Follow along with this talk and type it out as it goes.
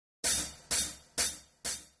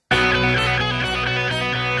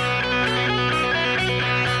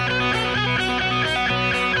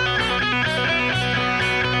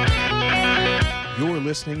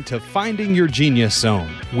listening to Finding Your Genius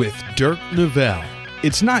Zone with Dirk Nevelle.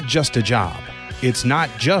 It's not just a job. It's not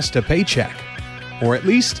just a paycheck. Or at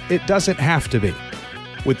least it doesn't have to be.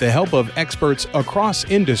 With the help of experts across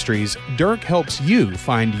industries, Dirk helps you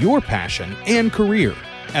find your passion and career,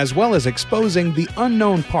 as well as exposing the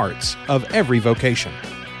unknown parts of every vocation.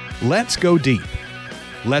 Let's go deep.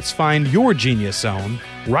 Let's find your genius zone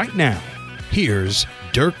right now. Here's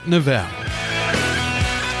Dirk Nevelle.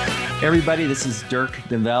 Hey everybody, this is Dirk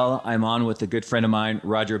Nevelle. I'm on with a good friend of mine,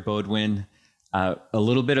 Roger Beaudoin. A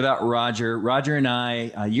little bit about Roger. Roger and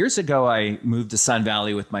I, years ago, I moved to Sun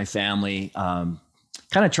Valley with my family. Kind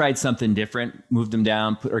of tried something different, moved them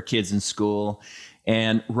down, put our kids in school.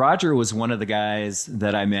 And Roger was one of the guys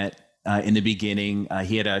that I met in the beginning.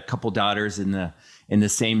 He had a couple daughters in the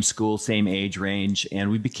same school, same age range, and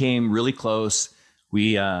we became really close.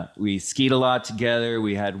 We skied a lot together.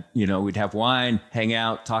 We'd have wine, hang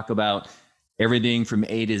out, talk about everything from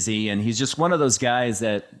A to Z. And he's just one of those guys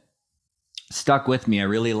that stuck with me. I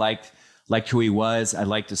really liked who he was. I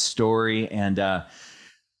liked his story. And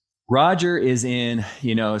Roger is in,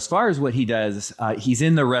 as far as what he does, he's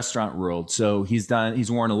in the restaurant world. So he's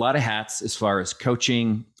worn a lot of hats as far as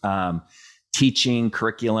coaching, teaching,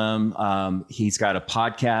 curriculum. He's got a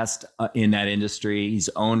podcast in that industry. He's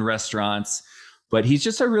owned restaurants. But he's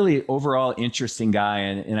just a really overall interesting guy,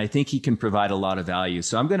 and I think he can provide a lot of value.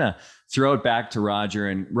 So I'm going to throw it back to Roger.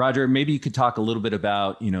 And Roger, maybe you could talk a little bit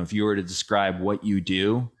about, if you were to describe what you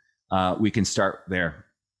do, we can start there.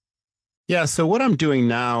 Yeah, so what I'm doing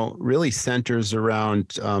now really centers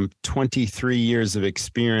around 23 years of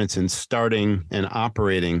experience in starting and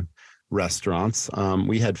operating restaurants.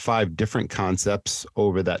 We had 5 different concepts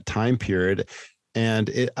over that time period.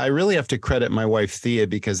 And I really have to credit my wife, Thea,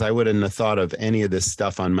 because I wouldn't have thought of any of this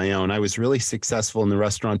stuff on my own. I was really successful in the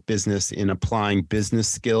restaurant business in applying business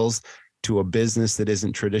skills to a business that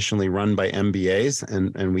isn't traditionally run by MBAs.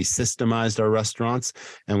 And we systemized our restaurants,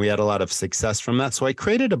 and we had a lot of success from that. So I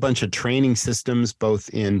created a bunch of training systems, both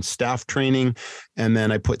in staff training, and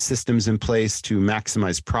then I put systems in place to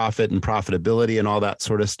maximize profit and profitability and all that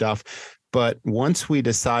sort of stuff. But once we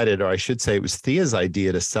decided, or I should say it was Thea's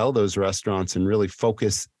idea, to sell those restaurants and really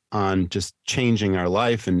focus on just changing our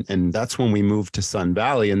life. And that's when we moved to Sun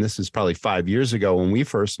Valley. And this is probably 5 years ago when we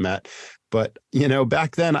first met. But,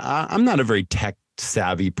 back then, I'm not a very tech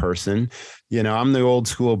savvy person. I'm the old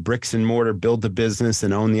school bricks and mortar, build the business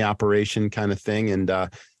and own the operation kind of thing.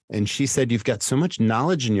 And she said, you've got so much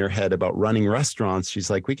knowledge in your head about running restaurants. She's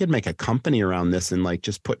like, we could make a company around this and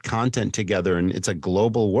just put content together. And it's a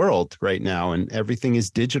global world right now, and everything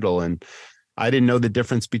is digital. And I didn't know the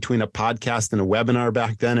difference between a podcast and a webinar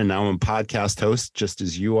back then. And now I'm a podcast host, just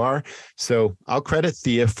as you are. So I'll credit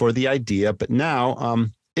Thea for the idea. But now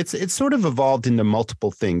it's sort of evolved into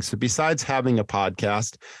multiple things. So besides having a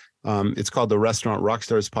podcast, it's called the Restaurant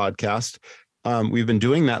Rockstars Podcast. We've been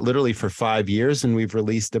doing that literally for 5 years, and we've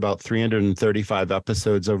released about 335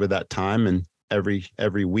 episodes over that time. And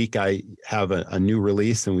every week I have a new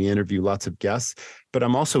release, and we interview lots of guests. But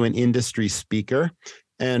I'm also an industry speaker.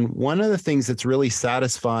 And one of the things that's really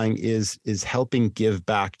satisfying is helping give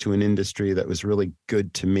back to an industry that was really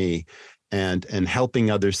good to me, and helping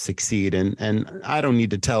others succeed. And I don't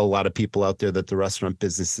need to tell a lot of people out there that the restaurant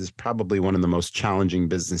business is probably one of the most challenging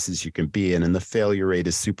businesses you can be in, and the failure rate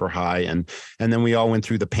is super high. And then we all went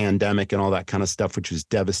through the pandemic and all that kind of stuff, which was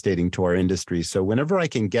devastating to our industry. So whenever I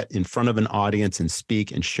can get in front of an audience and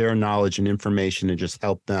speak and share knowledge and information and just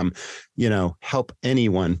help them, help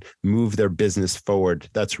anyone move their business forward,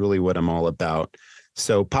 that's really what I'm all about.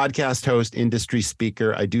 So podcast host, industry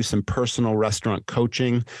speaker. I do some personal restaurant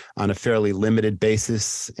coaching on a fairly limited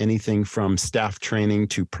basis, anything from staff training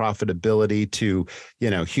to profitability to,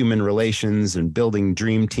 human relations and building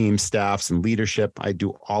dream team staffs and leadership. I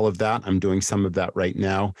do all of that. I'm doing some of that right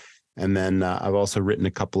now. And then I've also written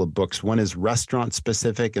a couple of books. One is restaurant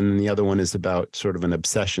specific, and the other one is about sort of an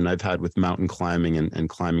obsession I've had with mountain climbing and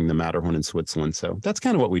climbing the Matterhorn in Switzerland. So that's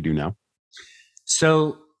kind of what we do now.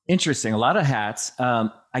 So interesting. A lot of hats.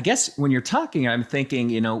 I guess when you're talking, I'm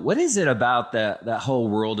thinking, what is it about that whole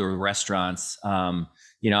world of restaurants?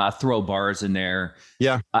 I throw bars in there.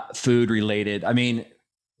 Yeah. Food related. I mean,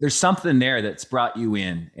 there's something there that's brought you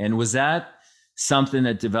in. And was that something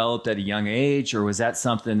that developed at a young age, or was that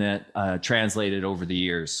something that translated over the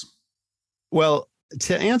years? Well,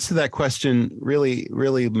 to answer that question really,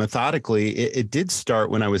 really methodically, it did start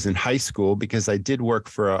when I was in high school, because I did work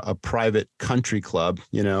for a private country club,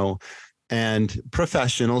 and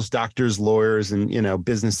professionals, doctors, lawyers, and,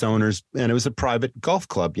 business owners. And it was a private golf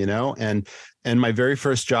club, and my very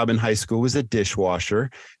first job in high school was a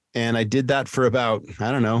dishwasher. And I did that for about,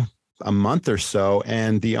 a month or so,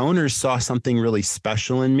 and the owners saw something really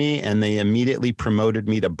special in me, and they immediately promoted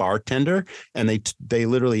me to bartender, and they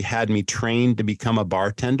literally had me trained to become a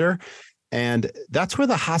bartender. And that's where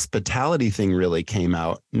the hospitality thing really came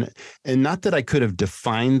out. And not that I could have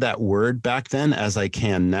defined that word back then as I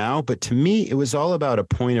can now, but to me, it was all about a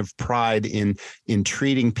point of pride in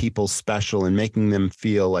treating people special and making them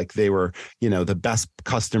feel like they were, the best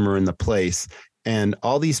customer in the place. And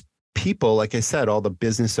all these people, like I said, all the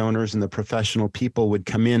business owners and the professional people would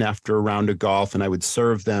come in after a round of golf, and I would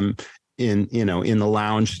serve them in the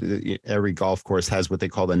lounge. Every golf course has what they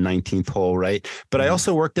call the 19th hole, right? But I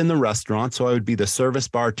also worked in the restaurant. So I would be the service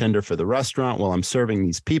bartender for the restaurant while I'm serving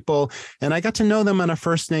these people. And I got to know them on a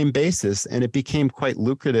first name basis. And it became quite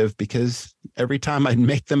lucrative because every time I'd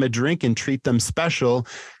make them a drink and treat them special,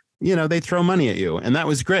 they throw money at you. And that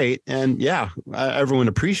was great. And everyone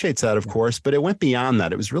appreciates that, of course, but it went beyond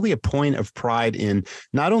that. It was really a point of pride in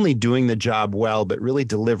not only doing the job well, but really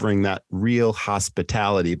delivering that real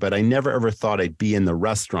hospitality. But I never, ever thought I'd be in the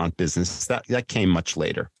restaurant business. That came much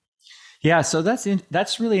later. Yeah. So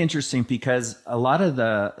that's really interesting, because a lot of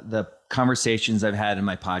the conversations I've had in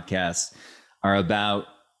my podcast are about,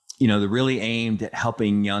 they're really aimed at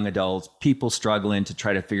helping young adults, people struggling to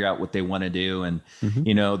try to figure out what they want to do. And,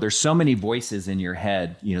 there's so many voices in your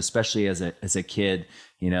head, especially as a kid,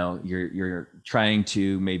 you're trying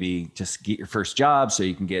to maybe just get your first job so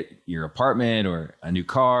you can get your apartment or a new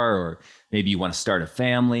car, or maybe you want to start a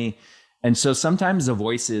family. And so sometimes the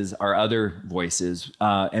voices are other voices.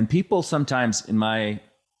 And people sometimes, in my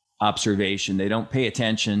observation, they don't pay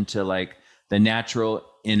attention to like the natural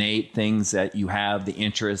innate things that you have, the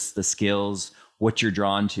interests, the skills, what you're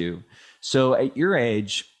drawn to. So at your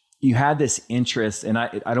age, you had this interest, and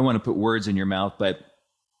I don't want to put words in your mouth, but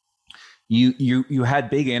you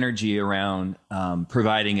had big energy around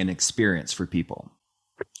providing an experience for people.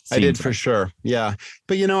 I did, for sure. Yeah.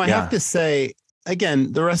 But, I have to say,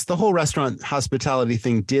 again, the whole restaurant hospitality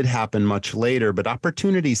thing did happen much later, but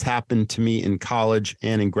opportunities happened to me in college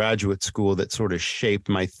and in graduate school that sort of shaped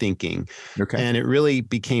my thinking. Okay. And it really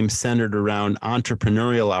became centered around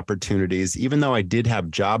entrepreneurial opportunities. Even though I did have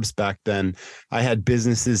jobs back then, I had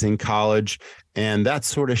businesses in college, and that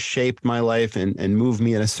sort of shaped my life and moved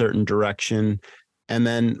me in a certain direction. And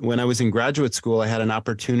then when I was in graduate school, I had an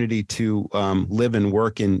opportunity to live and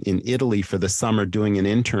work in Italy for the summer doing an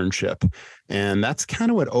internship. And that's kind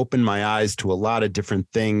of what opened my eyes to a lot of different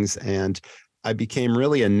things. And I became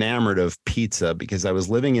really enamored of pizza because I was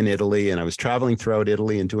living in Italy and I was traveling throughout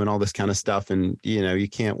Italy and doing all this kind of stuff. And, you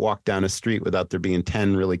can't walk down a street without there being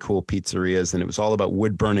 10 really cool pizzerias. And it was all about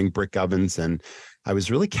wood burning brick ovens. And I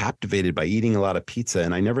was really captivated by eating a lot of pizza.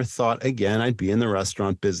 And I never thought again I'd be in the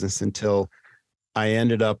restaurant business until I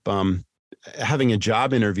ended up having a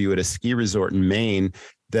job interview at a ski resort in Maine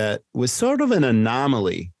that was sort of an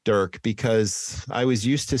anomaly, Dirk, because I was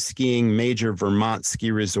used to skiing major Vermont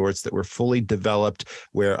ski resorts that were fully developed,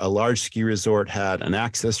 where a large ski resort had an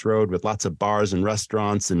access road with lots of bars and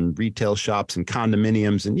restaurants and retail shops and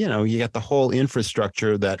condominiums. And, you got the whole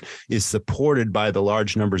infrastructure that is supported by the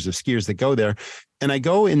large numbers of skiers that go there. And I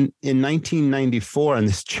go in 1994 on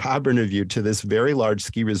this job interview to this very large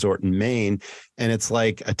ski resort in Maine. And it's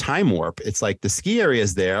like a time warp. It's like the ski area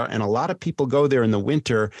is there, and a lot of people go there in the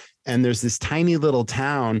winter. And there's this tiny little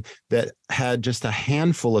town that had just a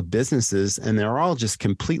handful of businesses, and they're all just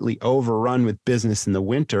completely overrun with business in the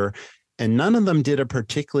winter. And none of them did a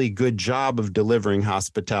particularly good job of delivering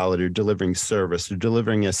hospitality or delivering service or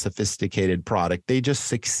delivering a sophisticated product. They just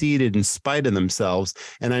succeeded in spite of themselves.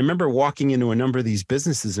 And I remember walking into a number of these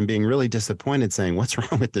businesses and being really disappointed, saying, what's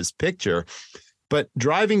wrong with this picture? But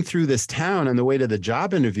driving through this town on the way to the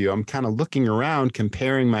job interview, I'm kind of looking around,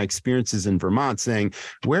 comparing my experiences in Vermont, saying,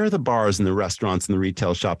 where are the bars and the restaurants and the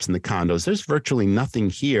retail shops and the condos? There's virtually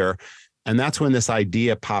nothing here. And that's when this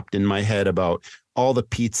idea popped in my head about all the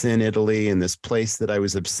pizza in Italy and this place that I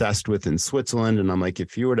was obsessed with in Switzerland. And I'm like,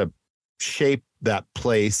 if you were to shape that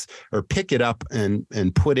place or pick it up and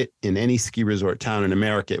put it in any ski resort town in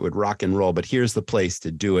America, it would rock and roll. But here's the place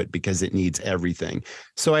to do it because it needs everything.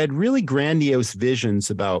 So I had really grandiose visions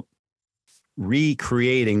about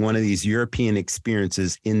recreating one of these European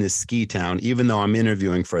experiences in this ski town, even though I'm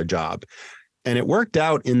interviewing for a job. And it worked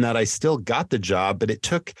out in that I still got the job, but it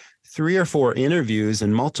took 3 or 4 interviews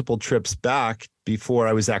and multiple trips back before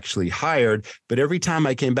I was actually hired. But every time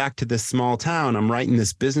I came back to this small town, I'm writing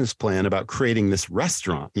this business plan about creating this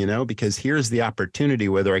restaurant, because here's the opportunity,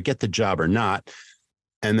 whether I get the job or not.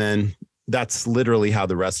 And then that's literally how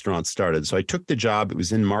the restaurant started. So I took the job. It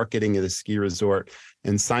was in marketing at a ski resort.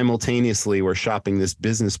 And simultaneously, we're shopping this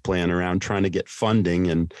business plan around trying to get funding.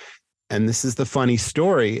 And And this is the funny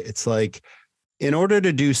story. It's like, in order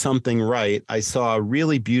to do something right, I saw a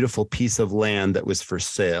really beautiful piece of land that was for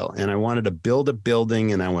sale. And I wanted to build a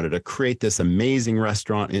building and I wanted to create this amazing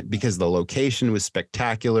restaurant because the location was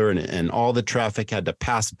spectacular and all the traffic had to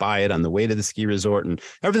pass by it on the way to the ski resort. And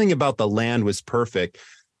everything about the land was perfect.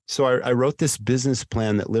 So I wrote this business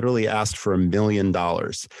plan that literally asked for $1 million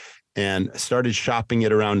and started shopping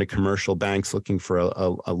it around to commercial banks looking for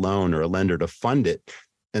a loan or a lender to fund it.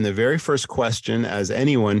 And the very first question, as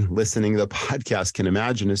anyone listening to the podcast can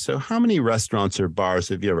imagine, is, so how many restaurants or bars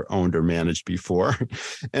have you ever owned or managed before?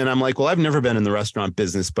 And I'm like, well, I've never been in the restaurant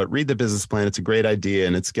business, but read the business plan. It's a great idea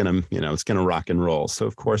and it's going to rock and roll. So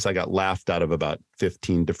of course I got laughed out of about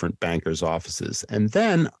 15 different bankers' offices. And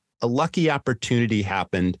then a lucky opportunity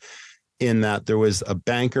happened in that there was a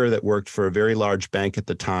banker that worked for a very large bank at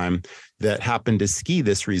the time that happened to ski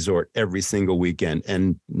this resort every single weekend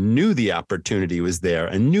and knew the opportunity was there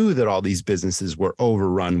and knew that all these businesses were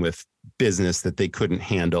overrun with business that they couldn't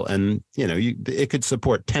handle. And, it could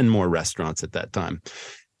support 10 more restaurants at that time.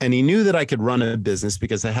 And he knew that I could run a business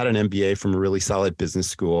because I had an MBA from a really solid business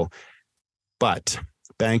school. But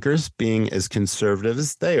bankers, being as conservative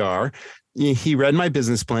as they are, he read my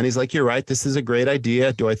business plan. He's like, you're right. This is a great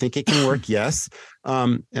idea. Do I think it can work? Yes.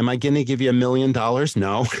 Am I going to give you $1 million?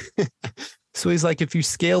 No. So he's like, if you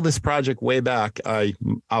scale this project way back,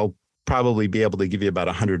 I'll probably be able to give you about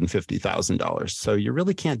 $150,000. So you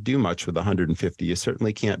really can't do much with 150. You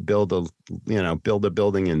certainly can't build a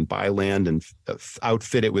building and buy land and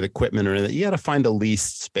outfit it with equipment or anything. You got to find a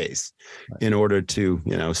leased space in order to,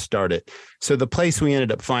 start it. So the place we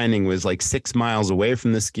ended up finding was like 6 miles away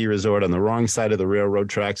from the ski resort on the wrong side of the railroad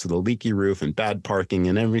tracks with a leaky roof and bad parking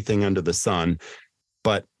and everything under the sun.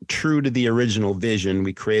 But true to the original vision,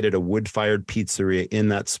 we created a wood-fired pizzeria in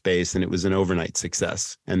that space, and it was an overnight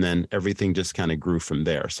success. And then everything just kind of grew from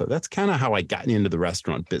there. So that's kind of how I got into the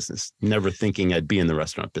restaurant business, never thinking I'd be in the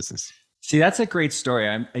restaurant business. See, that's a great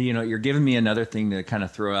story. You're giving me another thing to kind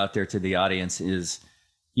of throw out there to the audience is,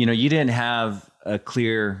 you didn't have a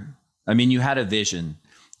clear, you had a vision,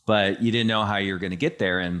 but you didn't know how you were going to get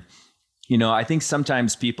there. And, I think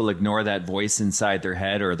sometimes people ignore that voice inside their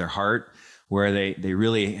head or their heart, where they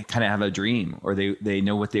really kind of have a dream or they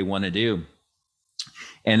know what they want to do.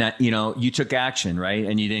 And that, you took action, right?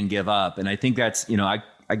 And you didn't give up. And I think that's,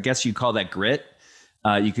 I guess you call that grit.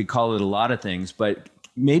 You could call it a lot of things, but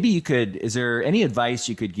maybe is there any advice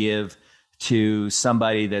you could give to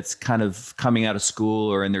somebody that's kind of coming out of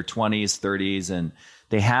school or in their 20s, 30s, and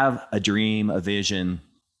they have a dream, a vision,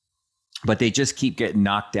 but they just keep getting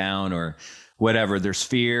knocked down or whatever, there's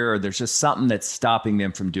fear or there's just something that's stopping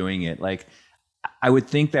them from doing it. Like, I would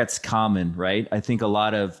think that's common, right? I think a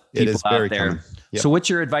lot of people out there. Yep. So what's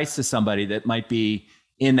your advice to somebody that might be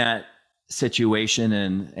in that situation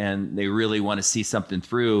and they really want to see something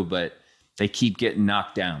through, but they keep getting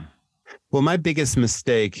knocked down? Well, my biggest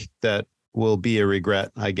mistake that will be a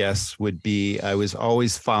regret, I guess, would be I was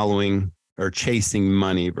always following or chasing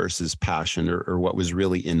money versus passion or what was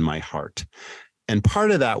really in my heart. And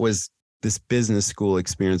part of that was this business school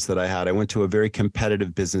experience that I had. I went to a very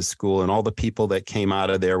competitive business school, and all the people that came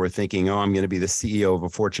out of there were thinking, oh, I'm going to be the CEO of a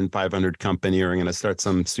Fortune 500 company, or I'm going to start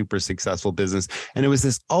some super successful business. And it was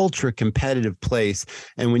this ultra competitive place.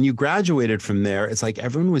 And when you graduated from there, it's like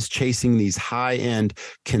everyone was chasing these high-end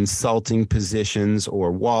consulting positions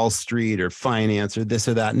or Wall Street or finance or this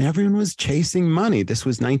or that. And everyone was chasing money. This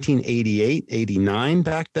was 1988, 89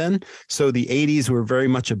 back then. So the 80s were very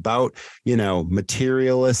much about,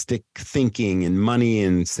 materialistic thinking and money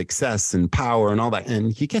and success and power and all that.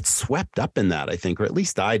 And you get swept up in that, I think, or at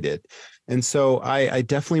least I did. And so I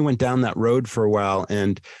definitely went down that road for a while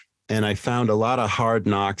and I found a lot of hard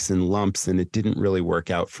knocks and lumps, and it didn't really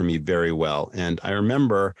work out for me very well. And I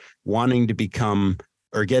remember wanting to become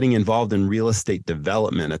or getting involved in real estate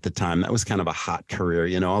development at the time. That was kind of a hot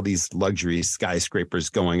career, all these luxury skyscrapers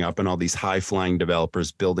going up and all these high flying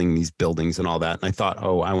developers building these buildings and all that. And I thought,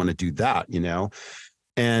 oh, I want to do that,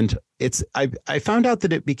 And I found out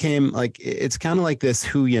that it became like, it's kind of like this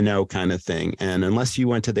who you know kind of thing. And unless you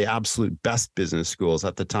went to the absolute best business schools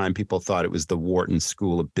at the time, people thought it was the Wharton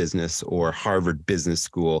School of Business or Harvard Business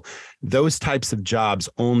School. Those types of jobs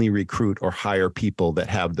only recruit or hire people that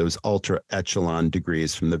have those ultra echelon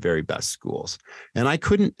degrees from the very best schools. And I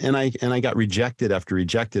couldn't, and I got rejected after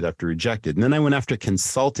rejected after rejected. And then I went after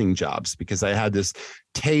consulting jobs because I had this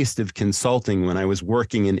taste of consulting when I was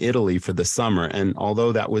working in Italy for the summer. And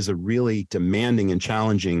although that was a really demanding and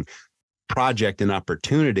challenging project and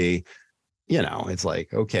opportunity, it's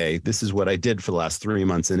like, okay, this is what I did for the last 3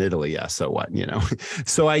 months in Italy. Yeah, so what,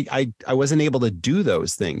 So I wasn't able to do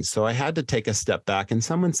those things. So I had to take a step back. And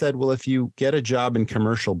someone said, well, if you get a job in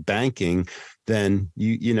commercial banking, then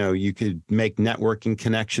you could make networking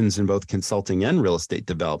connections in both consulting and real estate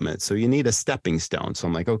development. So you need a stepping stone. So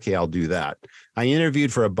I'm like, okay, I'll do that. I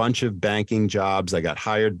interviewed for a bunch of banking jobs. I got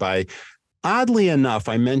hired by, oddly enough,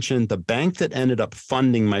 I mentioned the bank that ended up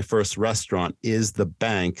funding my first restaurant is the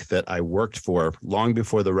bank that I worked for long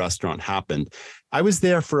before the restaurant happened. I was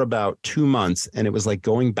there for about 2 months, and it was like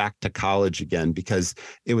going back to college again, because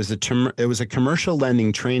it was a commercial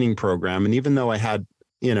lending training program. And even though I had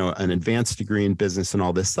an advanced degree in business and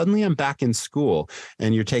all this, suddenly I'm back in school,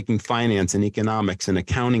 and you're taking finance and economics and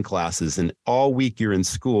accounting classes, and all week you're in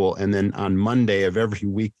school. And then on Monday of every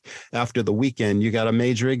week after the weekend, you got a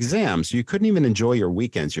major exam. So you couldn't even enjoy your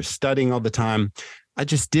weekends. You're studying all the time. I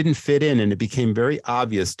just didn't fit in. And it became very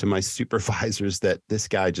obvious to my supervisors that this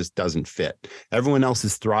guy just doesn't fit. Everyone else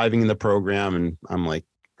is thriving in the program. And I'm like,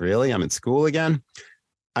 really? I'm in school again?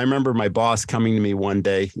 I remember my boss coming to me one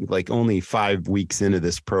day, like only 5 weeks into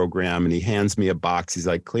this program, and he hands me a box. He's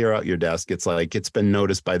like, clear out your desk. It's like, it's been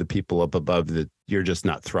noticed by the people up above that you're just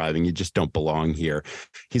not thriving. You just don't belong here.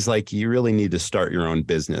 He's like, you really need to start your own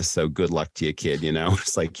business. So good luck to you, kid.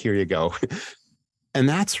 It's like, here you go. And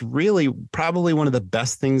that's really probably one of the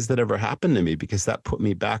best things that ever happened to me, because that put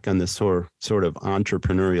me back on this sort of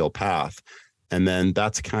entrepreneurial path. And then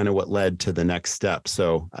that's kind of what led to the next step.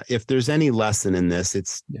 So if there's any lesson in this,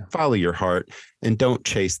 it's follow your heart and don't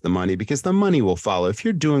chase the money, because the money will follow. If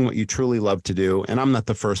you're doing what you truly love to do, and I'm not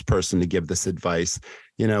the first person to give this advice,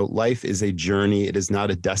 life is a journey. It is not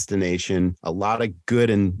a destination. A lot of good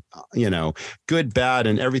and, good, bad,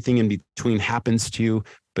 and everything in between happens to you.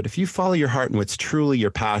 But if you follow your heart and what's truly your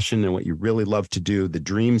passion and what you really love to do, the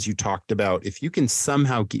dreams you talked about, if you can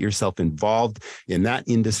somehow get yourself involved in that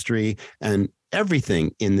industry, and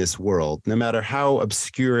everything in this world, no matter how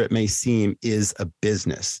obscure it may seem, is a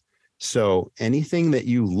business. So anything that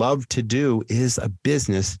you love to do is a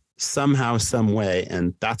business somehow, some way.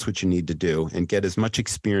 And that's what you need to do, and get as much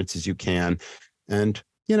experience as you can. And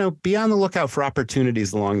be on the lookout for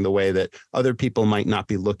opportunities along the way that other people might not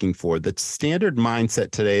be looking for. The standard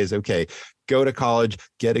mindset today is, okay, go to college,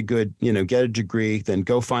 get a good, get a degree, then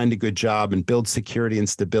go find a good job and build security and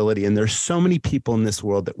stability. And there's so many people in this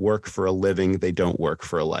world that work for a living. They don't work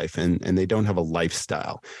for a life, and they don't have a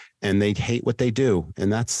lifestyle, and they hate what they do.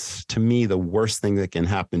 And that's, to me, the worst thing that can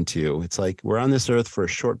happen to you. It's like, we're on this earth for a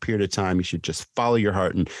short period of time. You should just follow your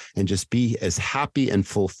heart and just be as happy and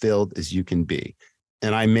fulfilled as you can be.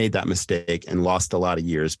 And I made that mistake and lost a lot of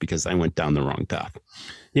years because I went down the wrong path.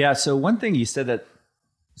 Yeah. So one thing you said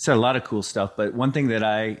a lot of cool stuff, but one thing that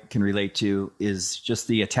I can relate to is just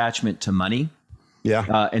the attachment to money.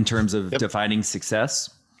 Yeah. In terms of defining success.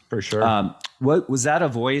 For sure. What was that a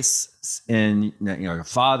voice in, a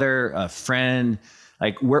father, a friend?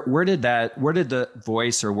 Like where did the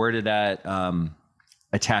voice, or where did that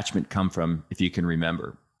attachment come from, if you can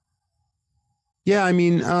remember? Yeah, I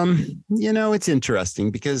mean, it's interesting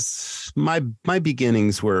because my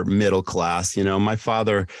beginnings were middle class. My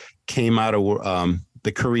father came out of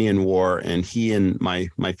the Korean War, and he and my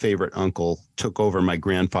favorite uncle took over my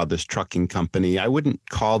grandfather's trucking company. I wouldn't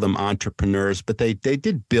call them entrepreneurs, but they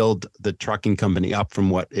did build the trucking company up from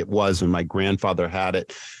what it was when my grandfather had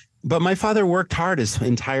it. But my father worked hard his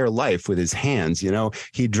entire life with his hands.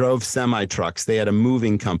 He drove semi trucks. They had a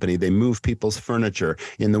moving company. They moved people's furniture.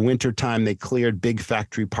 In the wintertime, they cleared big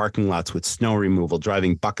factory parking lots with snow removal,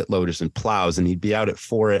 driving bucket loaders and plows. And he'd be out at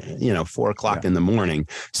 4 o'clock in the morning.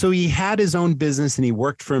 So he had his own business and he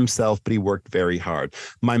worked for himself, but he worked very hard.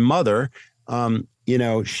 My mother,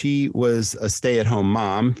 she was a stay-at-home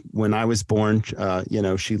mom. When I was born,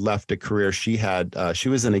 she left a career she had. She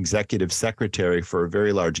was an executive secretary for a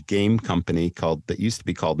very large game company that used to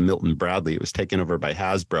be called Milton Bradley. It was taken over by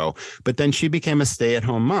Hasbro. But then she became a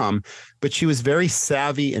stay-at-home mom. But she was very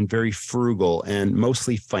savvy and very frugal and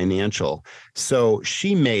mostly financial. So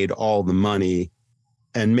she made all the money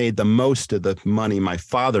and made the most of the money my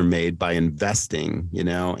father made by investing,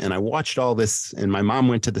 and I watched all this, and my mom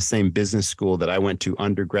went to the same business school that I went to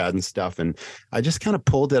undergrad and stuff. And I just kind of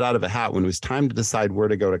pulled it out of a hat when it was time to decide where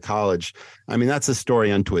to go to college. I mean, that's a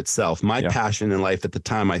story unto itself. My passion in life at the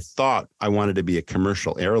time, I thought I wanted to be a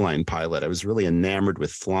commercial airline pilot. I was really enamored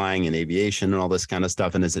with flying and aviation and all this kind of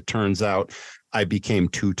stuff. And as it turns out, I became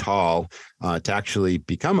too tall to actually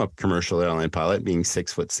become a commercial airline pilot, being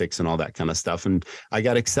 6'6" and all that kind of stuff. And I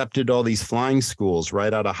got accepted to all these flying schools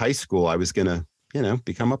right out of high school. I was going to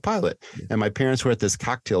become a pilot. Yeah. And my parents were at this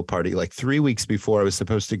cocktail party like 3 weeks before I was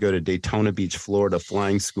supposed to go to Daytona Beach, Florida,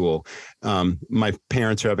 flying school. My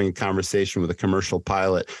parents are having a conversation with a commercial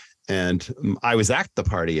pilot. And I was at the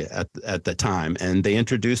party at the time, and they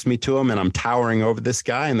introduced me to him, and I'm towering over this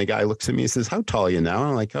guy. And the guy looks at me and says, "How tall are you now?" And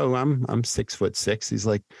I'm like, "Oh, I'm 6'6". He's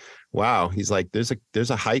like, "Wow." He's like,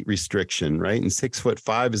 there's a height restriction, right? And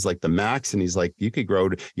 6'5" is like the max. And he's like, "You could grow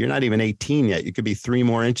you're not even 18 yet. You could be 3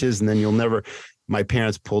 more inches, and then you'll never." My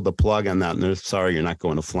parents pulled the plug on that, and they're sorry, you're not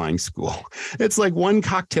going to flying school. It's like one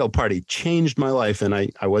cocktail party changed my life, and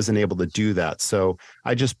I wasn't able to do that. So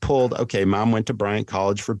I just pulled, okay, mom went to Bryant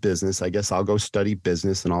College for business. I guess I'll go study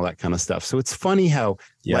business and all that kind of stuff. So it's funny how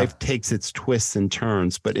life takes its twists and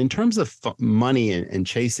turns. But in terms of money and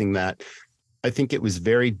chasing that, I think it was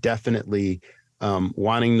very definitely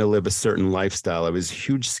wanting to live a certain lifestyle. I was a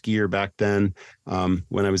huge skier back then.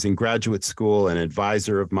 When I was in graduate school, an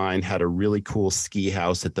advisor of mine had a really cool ski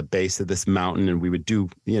house at the base of this mountain, and we would do,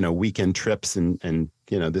 weekend trips. And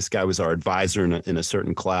this guy was our advisor in a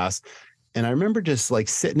certain class. And I remember just like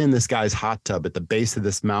sitting in this guy's hot tub at the base of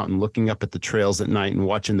this mountain, looking up at the trails at night and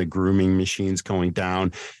watching the grooming machines going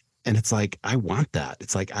down. And it's like, I want that.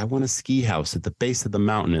 It's like, I want a ski house at the base of the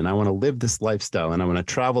mountain, and I want to live this lifestyle, and I want to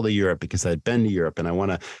travel to Europe because I'd been to Europe, and I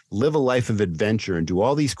want to live a life of adventure and do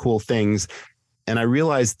all these cool things. And I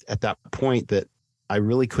realized at that point that I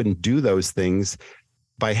really couldn't do those things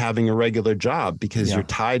by having a regular job, because you're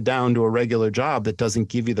tied down to a regular job that doesn't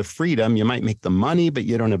give you the freedom. You might make the money, but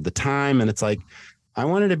you don't have the time. And it's like, I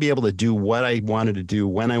wanted to be able to do what I wanted to do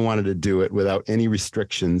when I wanted to do it without any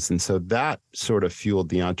restrictions. And so that sort of fueled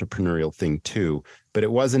the entrepreneurial thing too. But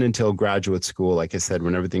it wasn't until graduate school, like I said,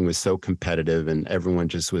 when everything was so competitive and everyone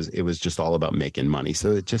it was just all about making money.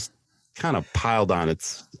 So it just kind of piled on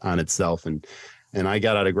itself. And I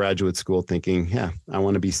got out of graduate school thinking, yeah, I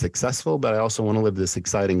want to be successful, but I also want to live this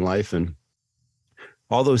exciting life. And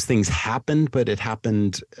all those things happened, but it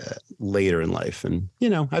happened later in life. And,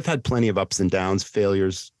 I've had plenty of ups and downs,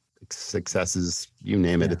 failures, successes, you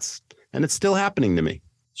name it. It's still happening to me.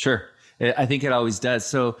 Sure. I think it always does.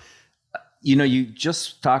 So, you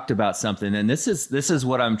just talked about something, and this is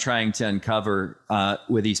what I'm trying to uncover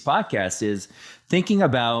with these podcasts, is thinking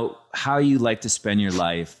about how you like to spend your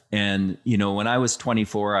life. And, when I was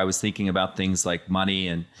 24, I was thinking about things like money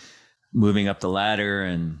and moving up the ladder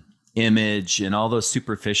and image and all those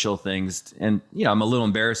superficial things. And, I'm a little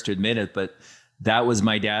embarrassed to admit it, but that was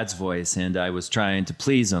my dad's voice, and I was trying to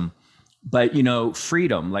please him. But,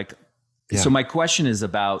 freedom, so my question is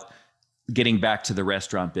about getting back to the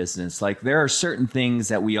restaurant business. Like, there are certain things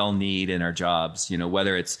that we all need in our jobs,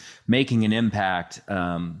 whether it's making an impact,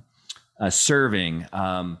 serving,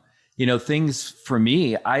 things for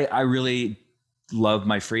me. I really love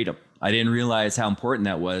my freedom. I didn't realize how important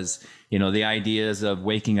that was. The ideas of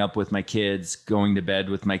waking up with my kids, going to bed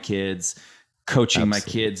with my kids, coaching my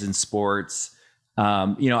kids in sports.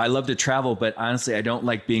 I love to travel, but honestly, I don't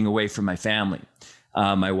like being away from my family.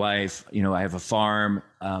 My wife, I have a farm.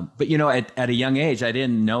 But at a young age, I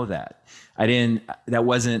didn't know that. That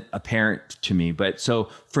wasn't apparent to me. But so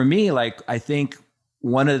for me, I think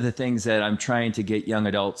one of the things that I'm trying to get young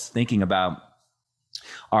adults thinking about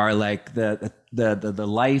are the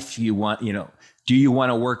life you want. Do you want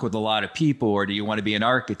to work with a lot of people, or do you want to be an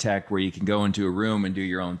architect where you can go into a room and do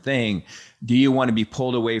your own thing? Do you want to be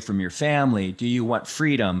pulled away from your family? Do you want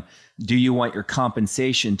freedom? Do you want your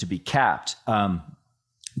compensation to be capped?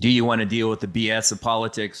 Do you want to deal with the BS of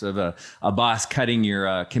politics of a boss cutting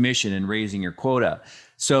your commission and raising your quota?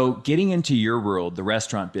 So getting into your world, the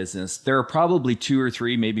restaurant business, there are probably 2 or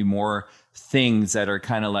 3, maybe more things that are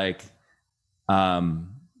kind of like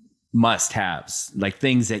must-haves, like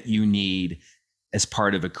things that you need as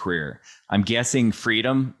part of a career. I'm guessing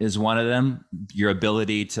freedom is one of them. Your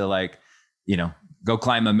ability to go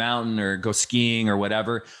climb a mountain or go skiing or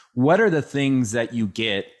whatever. What are the things that you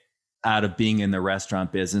get out of being in the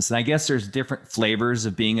restaurant business? And I guess there's different flavors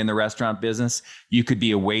of being in the restaurant business. You could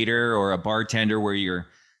be a waiter or a bartender where you're,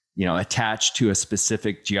 attached to a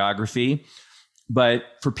specific geography. But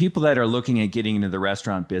for people that are looking at getting into the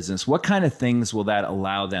restaurant business, what kind of things will that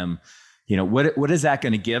allow them? What is that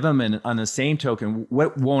going to give them? And on the same token,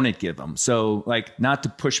 what won't it give them? So not to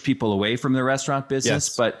push people away from the restaurant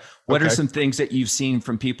business, but what are some things that you've seen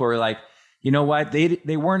from people who are like, you know what,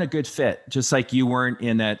 they weren't a good fit, just like you weren't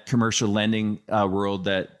in that commercial lending world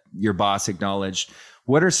that your boss acknowledged.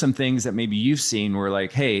 What are some things that maybe you've seen where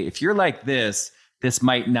hey, if you're like this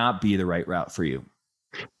might not be the right route for you?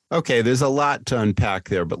 Okay, there's a lot to unpack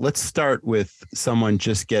there, but let's start with someone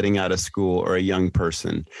just getting out of school or a young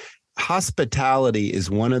person. Hospitality is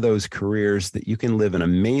one of those careers that you can live an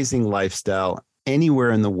amazing lifestyle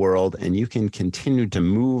anywhere in the world, and you can continue to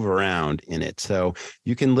move around in it. So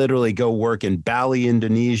you can literally go work in Bali,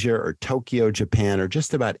 Indonesia, or Tokyo, Japan, or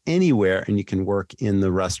just about anywhere, and you can work in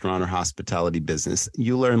the restaurant or hospitality business.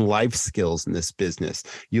 You learn life skills in this business.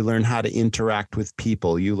 You learn how to interact with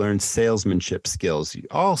people. You learn salesmanship skills,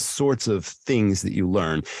 all sorts of things that you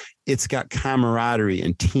learn. It's got camaraderie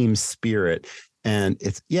and team spirit. And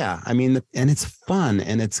it's, and it's fun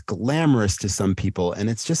and it's glamorous to some people. And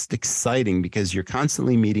it's just exciting because you're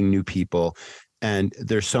constantly meeting new people and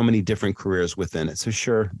there's so many different careers within it. So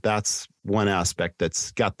sure, that's one aspect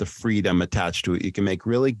that's got the freedom attached to it. You can make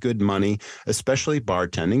really good money, especially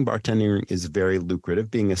bartending. Bartending is very lucrative.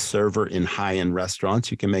 Being a server in high-end restaurants,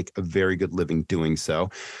 you can make a very good living doing so.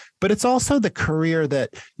 But it's also the career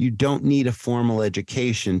that you don't need a formal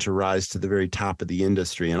education to rise to the very top of the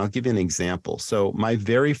industry. And I'll give you an example. So my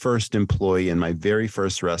very first employee in my very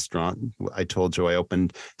first restaurant, I told you I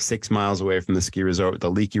opened 6 miles away from the ski resort with a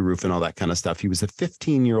leaky roof and all that kind of stuff. He was a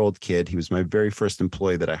 15-year-old kid. He was my very first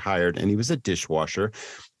employee that I hired, and he was a dishwasher.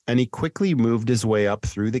 And he quickly moved his way up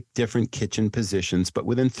through the different kitchen positions. But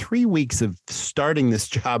within 3 weeks of starting this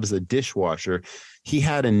job as a dishwasher, he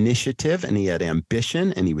had initiative and he had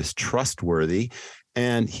ambition and he was trustworthy.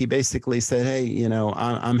 And he basically said, hey,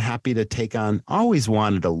 I'm happy to take on, always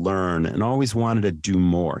wanted to learn and always wanted to do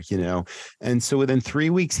more, And so within 3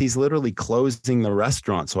 weeks, he's literally closing the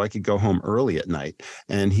restaurant so I could go home early at night.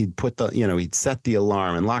 And he'd put he'd set the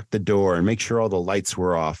alarm and lock the door and make sure all the lights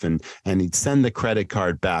were off. And he'd send the credit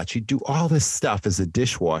card batch. He'd do all this stuff as a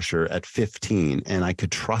dishwasher at 15. And I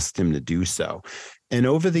could trust him to do so. And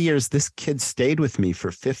over the years, this kid stayed with me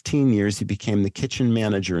for 15 years. He became the kitchen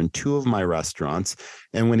manager in 2 of my restaurants.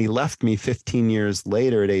 And when he left me 15 years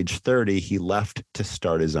later at age 30, he left to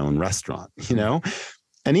start his own restaurant,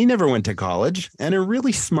 And he never went to college, and a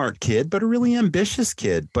really smart kid, but a really ambitious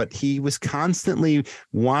kid. But he was constantly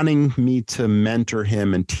wanting me to mentor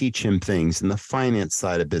him and teach him things in the finance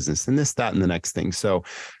side of business and this, that, and the next thing. So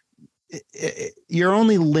you're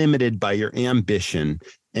only limited by your ambition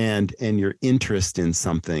and your interest in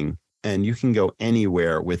something, and you can go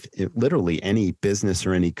anywhere with it, literally any business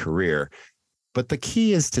or any career. But the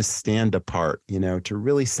key is to stand apart, to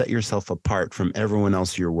really set yourself apart from everyone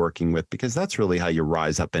else you're working with, because that's really how you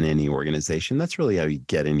rise up in any organization. That's really how you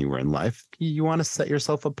get anywhere in life. You want to set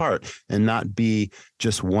yourself apart and not be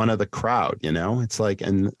just one of the crowd, It's like,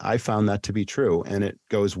 and I found that to be true. And it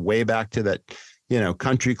goes way back to that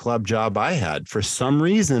country club job I had. For some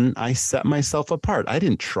reason, I set myself apart. I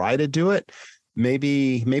didn't try to do it.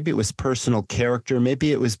 Maybe it was personal character.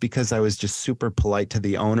 Maybe it was because I was just super polite to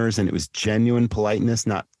the owners and it was genuine politeness,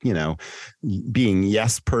 not, being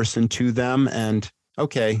yes person to them. And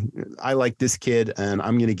okay, I like this kid and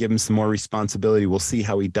I'm going to give him some more responsibility. We'll see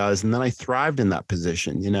how he does. And then I thrived in that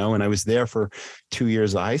position, and I was there for 2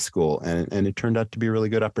 years of high school and it turned out to be a really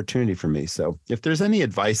good opportunity for me. So if there's any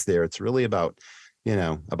advice there, it's really about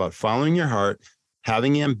following your heart,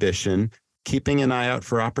 having ambition, keeping an eye out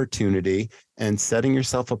for opportunity, and setting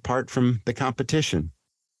yourself apart from the competition.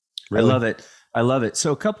 Really? I love it.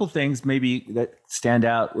 So a couple things maybe that stand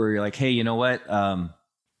out where you're like, hey, you know what?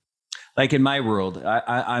 Like in my world,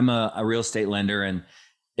 I'm a real estate lender. And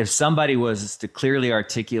if somebody was to clearly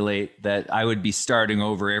articulate that I would be starting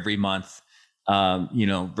over every month,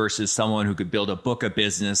 versus someone who could build a book of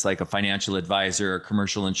business like a financial advisor or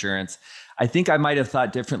commercial insurance, I think I might have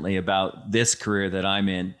thought differently about this career that I'm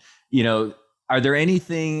in. Are there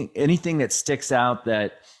anything that sticks out,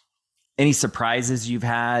 that any surprises you've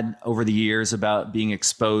had over the years about being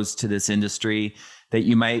exposed to this industry that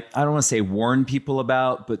you might, I don't want to say warn people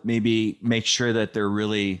about, but maybe make sure that they're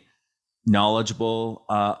really knowledgeable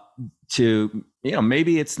to,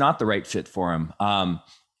 maybe it's not the right fit for them.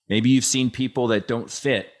 Maybe you've seen people that don't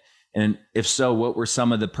fit. And if so, what were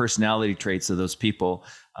some of the personality traits of those people?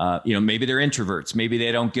 Maybe they're introverts. Maybe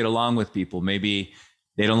they don't get along with people. Maybe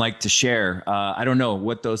they don't like to share. I don't know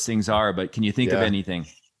what those things are, but can you think of anything?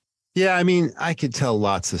 Yeah, I mean, I could tell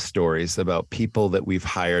lots of stories about people that we've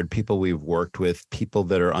hired, people we've worked with, people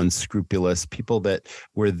that are unscrupulous, people that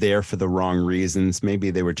were there for the wrong reasons.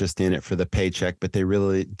 Maybe they were just in it for the paycheck, but they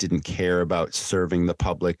really didn't care about serving the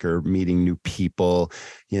public or meeting new people.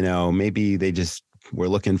 Maybe they just were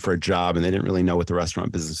looking for a job and they didn't really know what the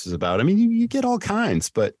restaurant business is about. I mean, you get all kinds,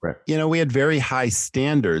 but, right. We had very high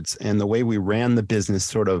standards, and the way we ran the business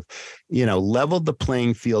sort of, leveled the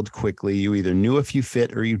playing field quickly. You either knew if you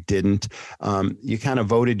fit or you didn't. You kind of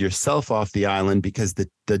voted yourself off the island because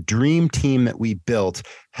the the dream team that we built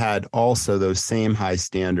had also those same high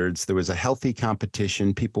standards. There was a healthy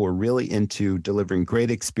competition. People were really into delivering great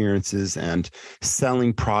experiences and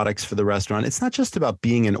selling products for the restaurant. It's not just about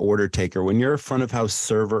being an order taker. When you're a front of house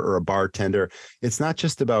server or a bartender, it's not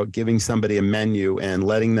just about giving somebody a menu and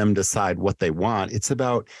letting them decide what they want. It's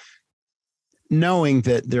about knowing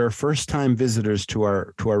that there are first-time visitors to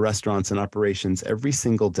our restaurants and operations every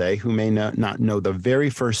single day who may not know the very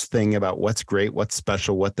first thing about what's great, what's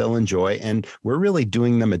special, what they'll enjoy. And we're really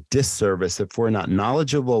doing them a disservice if we're not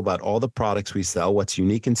knowledgeable about all the products we sell, what's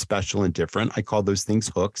unique and special and different. I call those things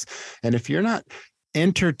hooks. And if you're not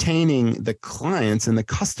entertaining the clients and the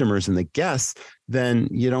customers and the guests, then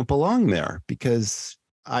you don't belong there. Because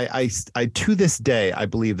I to this day, I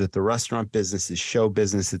believe that the restaurant business is show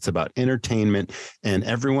business. It's about entertainment, and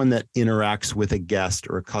everyone that interacts with a guest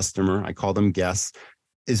or a customer, I call them guests,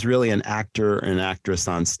 is really an actor or an actress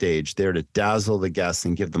on stage, there to dazzle the guests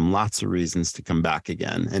and give them lots of reasons to come back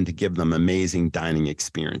again and to give them amazing dining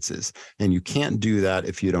experiences. And you can't do that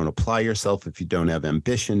if you don't apply yourself, if you don't have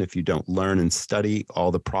ambition, if you don't learn and study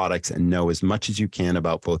all the products and know as much as you can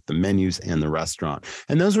about both the menus and the restaurant.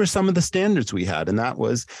 And those were some of the standards we had. And that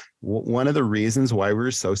was one of the reasons why we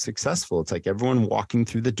were so successful. It's like everyone walking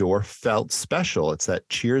through the door felt special. It's that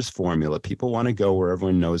Cheers formula. People want to go where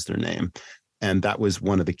everyone knows their name. And that was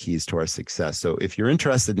one of the keys to our success. So if you're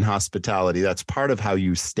interested in hospitality, that's part of how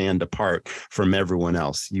you stand apart from everyone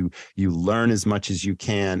else. You learn as much as you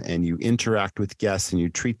can, and you interact with guests, and you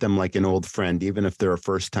treat them like an old friend, even if they're a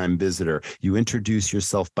first-time visitor. You introduce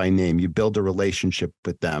yourself by name. You build a relationship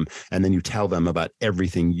with them, and then you tell them about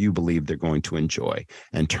everything you believe they're going to enjoy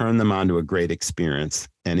and turn them on to a great experience.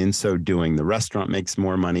 And in so doing, the restaurant makes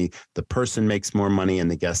more money, the person makes more money,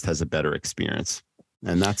 and the guest has a better experience.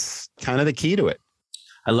 And that's kind of the key to it.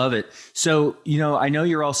 I love it. So, I know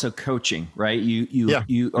you're also coaching, right?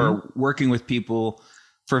 You are working with people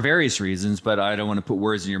for various reasons, but I don't want to put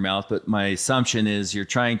words in your mouth. But my assumption is you're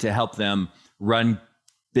trying to help them run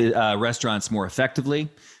restaurants more effectively.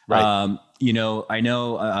 Right.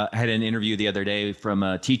 I had an interview the other day from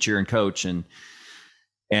a teacher and coach,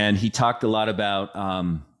 and he talked a lot about,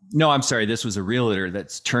 no, I'm sorry. This was a realtor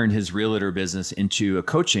that's turned his realtor business into a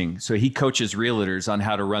coaching. So he coaches realtors on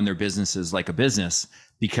how to run their businesses like a business,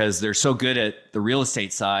 because they're so good at the real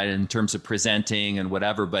estate side in terms of presenting and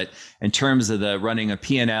whatever. But in terms of the running a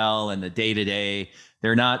P&L and the day-to-day,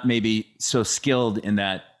 they're not maybe so skilled in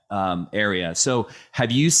that area. So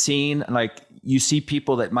have you seen, you see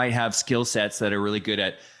people that might have skill sets that are really good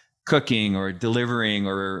at cooking or delivering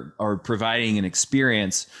or providing an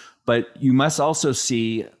experience, but you must also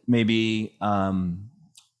see maybe a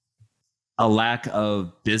lack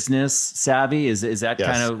of business savvy. Is that Yes.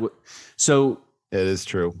 kind of so? It is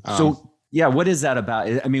true. What is that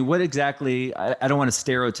about? I mean, what exactly? I don't want to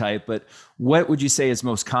stereotype, but what would you say is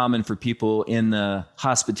most common for people in the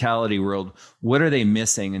hospitality world? What are they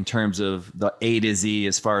missing in terms of the A to Z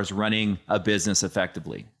as far as running a business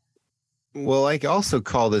effectively? Well, I also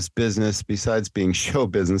call this business, besides being show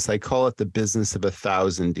business, I call it the business of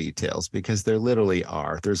 1,000 details, because there literally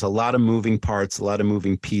are. There's a lot of moving parts, a lot of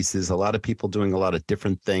moving pieces, a lot of people doing a lot of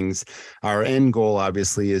different things. Our end goal,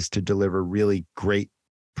 obviously, is to deliver really great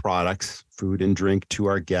products, food and drink to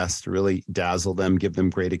our guests, to really dazzle them, give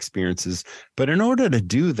them great experiences. But in order to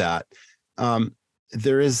do that,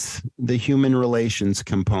 there is the human relations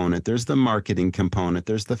component. There's the marketing component.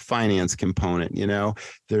 There's the finance component.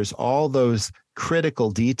 There's all those critical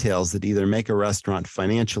details that either make a restaurant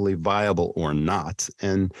financially viable or not.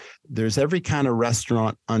 And there's every kind of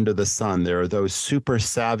restaurant under the sun. There are those super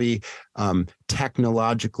savvy,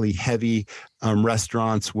 technologically heavy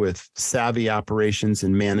restaurants with savvy operations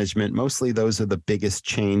and management. Mostly those are the biggest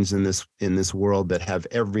chains in this world that have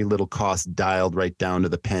every little cost dialed right down to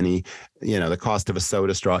the penny. The cost of a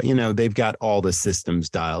soda straw. They've got all the systems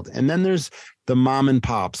dialed. And then there's the mom and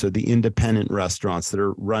pops or the independent restaurants that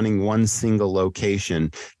are running one single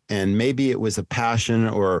location. And maybe it was a passion,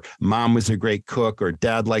 or mom was a great cook, or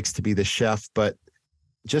dad likes to be the chef. But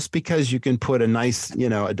just because you can put a nice,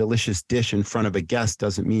 a delicious dish in front of a guest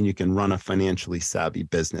doesn't mean you can run a financially savvy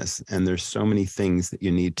business. And there's so many things that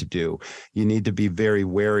you need to do. You need to be very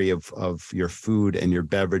wary of your food and your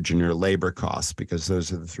beverage and your labor costs, because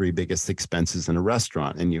those are the three biggest expenses in a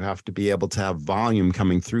restaurant. And you have to be able to have volume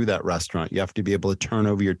coming through that restaurant. You have to be able to turn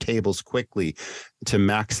over your tables quickly to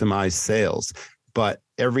maximize sales. But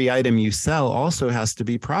every item you sell also has to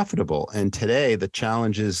be profitable. And today the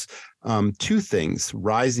challenge is two things: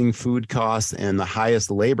 rising food costs and the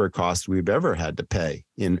highest labor cost we've ever had to pay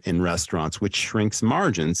in restaurants, which shrinks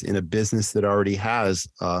margins in a business that already has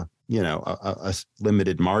a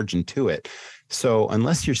limited margin to it. So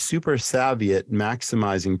unless you're super savvy at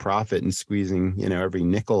maximizing profit and squeezing, every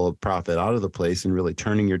nickel of profit out of the place and really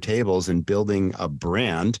turning your tables and building a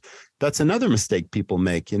brand, that's another mistake people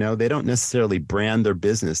make. They don't necessarily brand their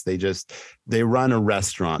business. They run a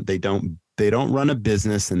restaurant. They don't run a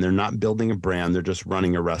business, and they're not building a brand. They're just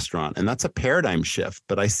running a restaurant. And that's a paradigm shift,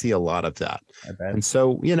 but I see a lot of that. I bet. And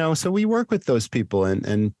so, so we work with those people,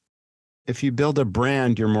 and if you build a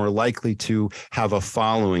brand, you're more likely to have a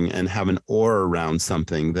following and have an aura around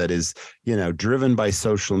something that is, driven by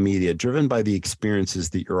social media, driven by the experiences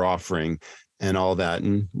that you're offering and all that.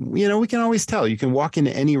 And, we can always tell. You can walk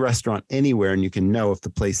into any restaurant anywhere and you can know if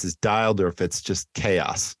the place is dialed or if it's just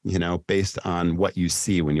chaos, based on what you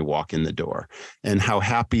see when you walk in the door and how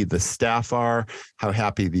happy the staff are, how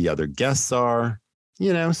happy the other guests are.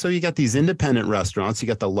 So you got these independent restaurants, you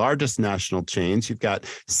got the largest national chains, you've got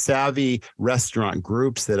savvy restaurant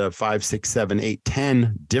groups that have 5, 6, 7, 8,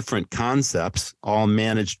 10 different concepts, all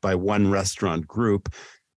managed by one restaurant group,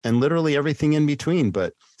 and literally everything in between.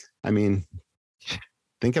 But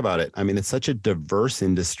think about it. It's such a diverse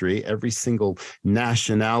industry. Every single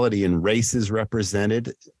nationality and race is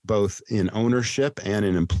represented, both in ownership and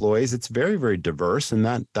in employees. It's very, very diverse, and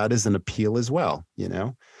that is an appeal as well,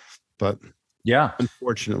 But yeah,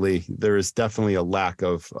 unfortunately, there is definitely a lack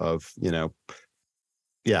of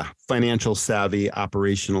financial savvy,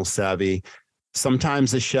 operational savvy.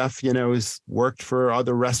 Sometimes a chef, has worked for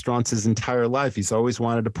other restaurants his entire life. He's always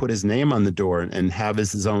wanted to put his name on the door and have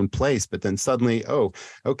his own place. But then suddenly, oh,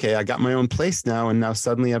 okay, I got my own place now. And now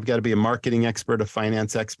suddenly I've got to be a marketing expert, a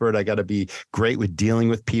finance expert. I got to be great with dealing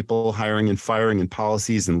with people, hiring and firing and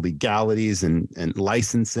policies and legalities and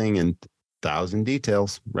licensing and 1,000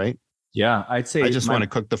 details, right? Yeah, I'd say I just want to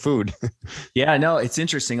cook the food. Yeah, no, it's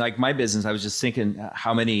interesting. Like my business, I was just thinking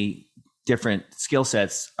how many different skill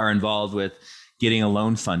sets are involved with getting a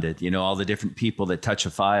loan funded, all the different people that touch a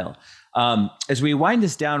file. As we wind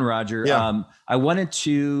this down, Roger, I wanted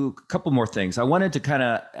to, a couple more things. I wanted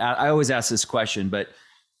to I always ask this question, but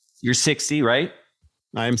you're 60, right?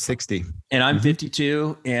 I'm 60. And I'm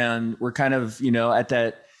 52. And we're kind of, at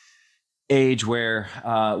that age where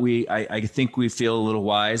I think we feel a little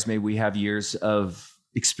wise. Maybe we have years of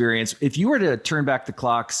experience. If you were to turn back the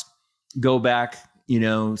clocks, go back,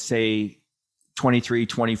 say 23,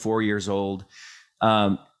 24 years old,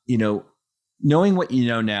 knowing what you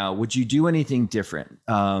know now, would you do anything different?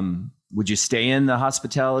 Would you stay in the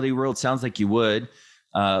hospitality world? Sounds like you would.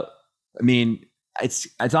 It's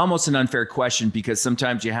almost an unfair question because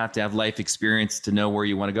sometimes you have to have life experience to know where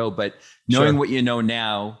you want to go. But knowing what you know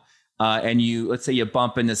now, and let's say you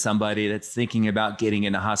bump into somebody that's thinking about getting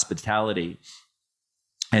into hospitality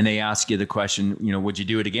and they ask you the question, would you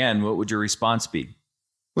do it again? What would your response be?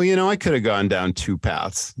 Well, I could have gone down two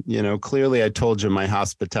paths. Clearly I told you my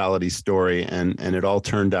hospitality story and it all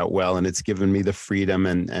turned out well, and it's given me the freedom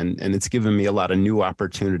and it's given me a lot of new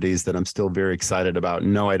opportunities that I'm still very excited about.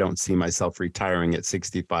 No, I don't see myself retiring at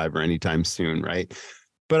 65 or anytime soon, right?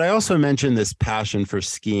 But I also mentioned this passion for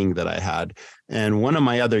skiing that I had. And one of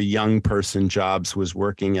my other young person jobs was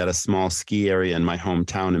working at a small ski area in my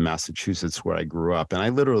hometown in Massachusetts where I grew up. And I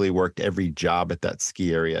literally worked every job at that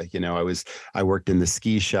ski area. I worked in the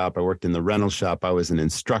ski shop. I worked in the rental shop. I was an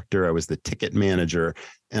instructor. I was the ticket manager.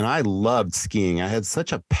 And I loved skiing. I had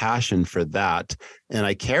such a passion for that. And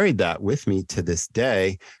I carried that with me to this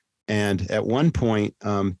day. And at one point,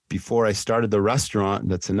 before I started the restaurant,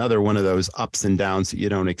 that's another one of those ups and downs that you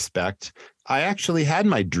don't expect. I actually had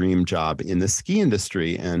my dream job in the ski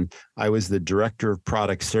industry, and I was the director of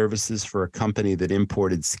product services for a company that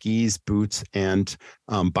imported skis, boots, and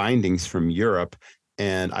bindings from Europe.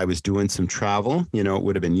 And I was doing some travel. It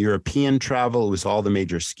would have been European travel. It was all the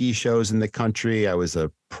major ski shows in the country. I was a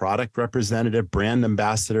product representative, brand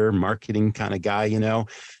ambassador, marketing kind of guy,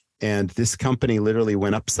 And this company literally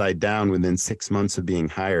went upside down within 6 months of being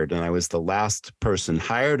hired. And I was the last person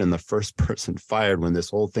hired and the first person fired when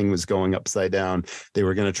this whole thing was going upside down. They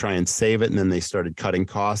were going to try and save it. And then they started cutting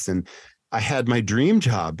costs. And I had my dream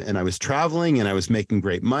job and I was traveling and I was making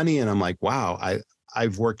great money. And I'm like, wow,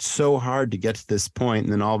 I've worked so hard to get to this point.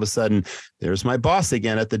 And then all of a sudden, there's my boss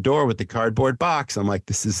again at the door with the cardboard box. I'm like,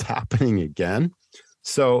 this is happening again.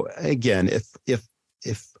 So again,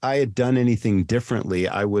 if I had done anything differently,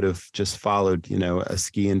 I would have just followed, a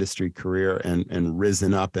ski industry career and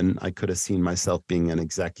risen up. And I could have seen myself being an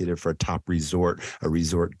executive for a top resort, a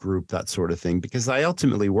resort group, that sort of thing, because I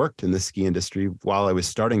ultimately worked in the ski industry while I was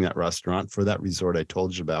starting that restaurant for that resort I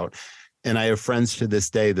told you about. And I have friends to this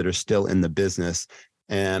day that are still in the business.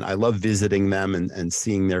 And I love visiting them and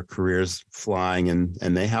seeing their careers flying, and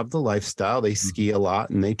they have the lifestyle. They ski a lot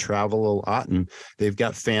and they travel a lot, and they've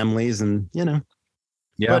got families, and,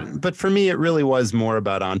 Yeah. But for me, it really was more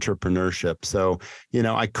about entrepreneurship. So,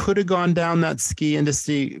 I could have gone down that ski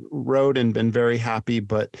industry road and been very happy,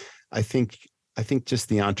 but I think just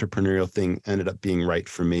the entrepreneurial thing ended up being right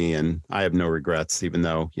for me. And I have no regrets, even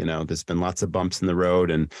though, there's been lots of bumps in the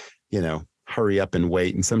road, and, hurry up and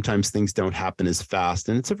wait. And sometimes things don't happen as fast.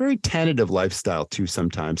 And it's a very tentative lifestyle too,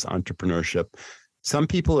 sometimes, entrepreneurship. Some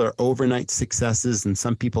people are overnight successes, and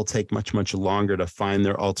some people take much, much longer to find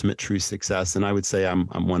their ultimate true success. And I would say I'm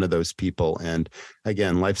one of those people. And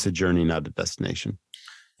again, life's a journey, not a destination.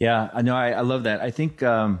 Yeah, I know. I love that. I think,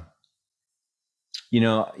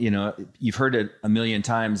 you've heard it a million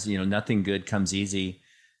times, nothing good comes easy.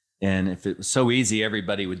 And if it was so easy,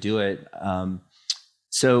 everybody would do it.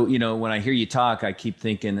 So, when I hear you talk, I keep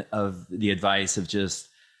thinking of the advice of just,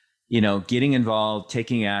 getting involved,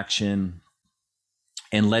 taking action,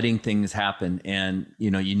 and letting things happen. And,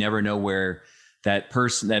 you never know where that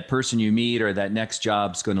person you meet or that next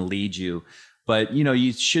job's going to lead you. But,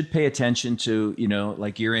 you should pay attention to,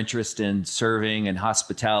 like your interest in serving and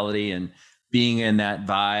hospitality and being in that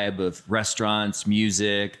vibe of restaurants,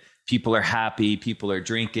 music. People are happy, people are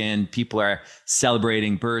drinking, people are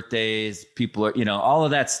celebrating birthdays, people are, all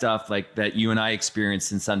of that stuff like that you and I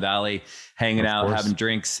experienced in Sun Valley, hanging out, having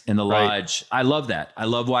drinks in the lodge. I love that. I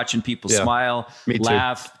love watching people smile,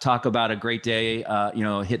 laugh, talk about a great day,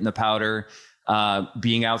 hitting the powder,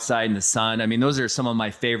 being outside in the sun. I mean, those are some of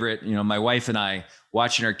my favorite, my wife and I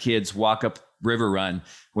watching our kids walk up River Run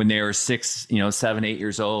when they were 6, 7, 8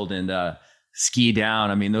 years old, and ski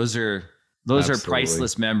down. I mean, those are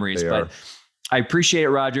priceless memories. But I appreciate it,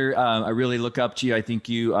 Roger. I really look up to you. I think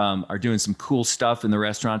you are doing some cool stuff in the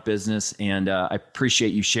restaurant business, and I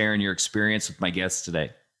appreciate you sharing your experience with my guests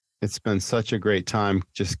today. It's been such a great time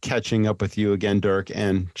just catching up with you again, Dirk,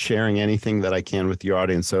 and sharing anything that I can with your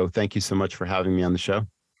audience. So thank you so much for having me on the show.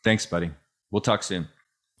 Thanks, buddy. We'll talk soon.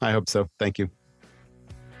 I hope so. Thank you.